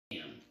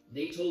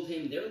They told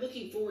him they're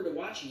looking forward to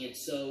watching it,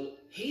 so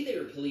hey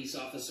there, police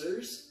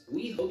officers.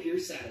 We hope you're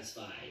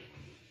satisfied.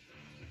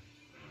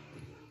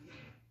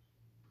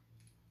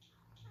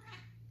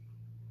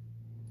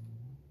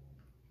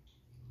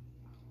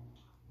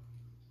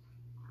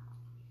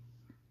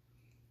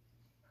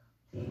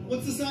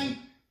 What's the sign?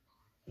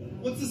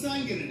 What's the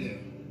sign gonna do?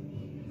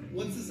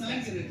 What's the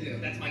sign gonna do?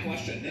 That's my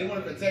question. They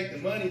want to protect the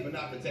money, but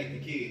not protect the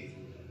kids.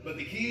 But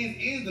the kids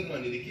is the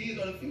money. The kids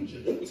are the future.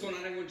 What's going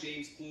on, everyone?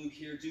 James Klug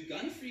here. Do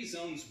gun-free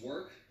zones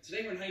work?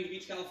 Today we're in Huntington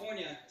Beach,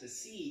 California to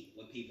see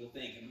what people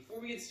think. And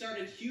before we get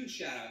started, huge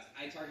shout out to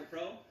iTarget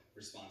Pro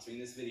for sponsoring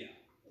this video.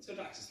 Let's go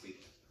talk to some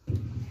people.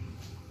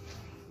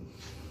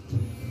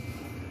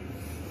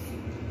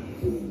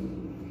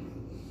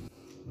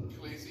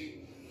 Khaleesi,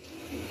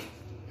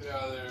 get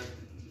out of there.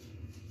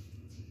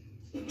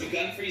 Do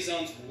gun-free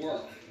zones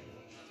work?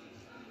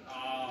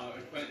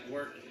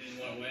 Work in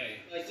what way?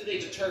 Like, do they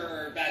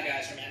deter bad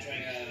guys from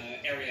entering an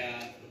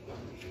area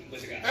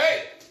with a gun?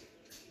 Hey!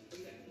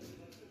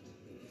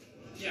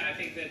 Yeah, I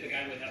think that the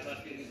guy would have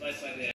less likely